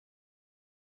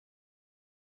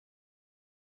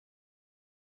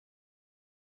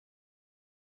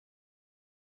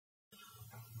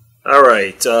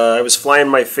Alright, I was flying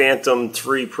my Phantom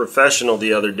 3 Professional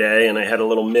the other day and I had a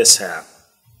little mishap.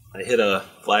 I hit a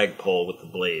flagpole with the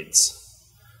blades.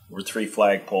 There were 3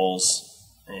 flagpoles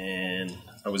and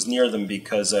I was near them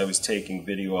because I was taking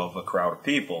video of a crowd of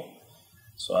people.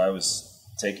 So I was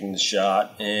taking the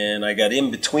shot and I got in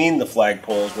between the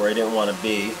flagpoles where I didn't want to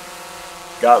be.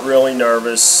 Got really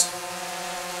nervous.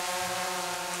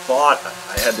 Thought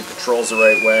I had the controls the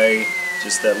right way.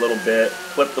 Just that little bit,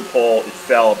 flipped the pole, it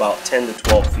fell about 10 to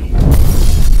 12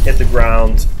 feet. Hit the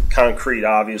ground, concrete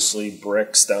obviously,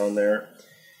 bricks down there.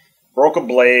 Broke a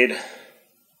blade,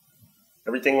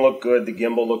 everything looked good, the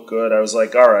gimbal looked good. I was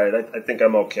like, alright, I think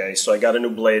I'm okay. So I got a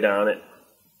new blade on it.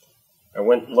 I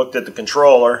went and looked at the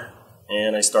controller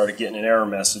and I started getting an error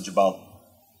message about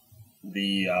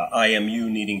the IMU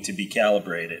needing to be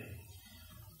calibrated.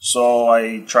 So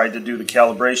I tried to do the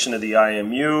calibration of the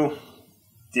IMU.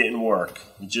 Didn't work.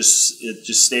 It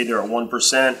just stayed there at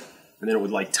 1%, and then it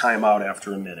would like time out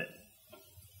after a minute.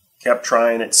 Kept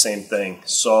trying it, same thing.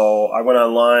 So I went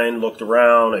online, looked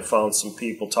around, I found some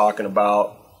people talking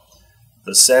about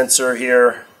the sensor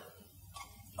here.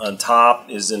 On top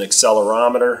is an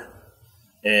accelerometer,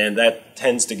 and that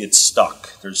tends to get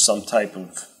stuck. There's some type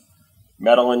of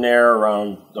metal in there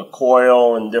around the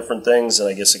coil and different things, and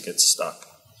I guess it gets stuck.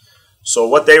 So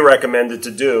what they recommended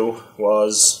to do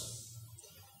was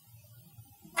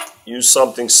use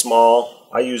something small.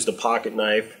 I used a pocket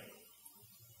knife,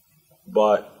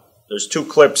 but there's 2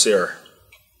 clips here.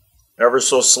 Ever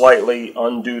so slightly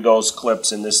undo those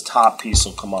clips and this top piece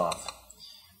will come off.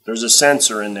 There's a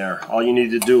sensor in there. All you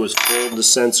need to do is fold the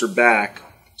sensor back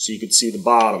so you can see the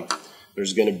bottom.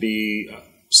 There's going to be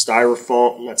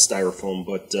styrofoam, not styrofoam,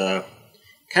 but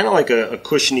kind of like a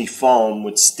cushiony foam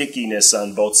with stickiness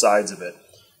on both sides of it.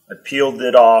 I peeled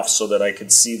it off so that I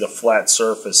could see the flat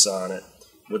surface on it.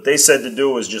 What they said to do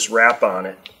was just wrap on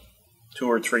it 2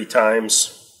 or 3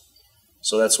 times.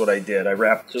 So that's what I did. I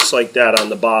wrapped just like that on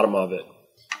the bottom of it.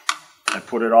 I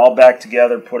put it all back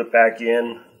together, put it back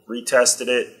in, retested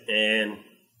it, and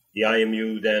the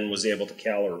IMU then was able to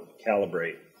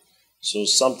calibrate. So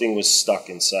something was stuck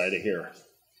inside of here.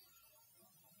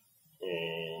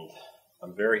 And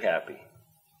I'm very happy.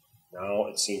 Now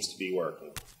it seems to be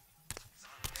working.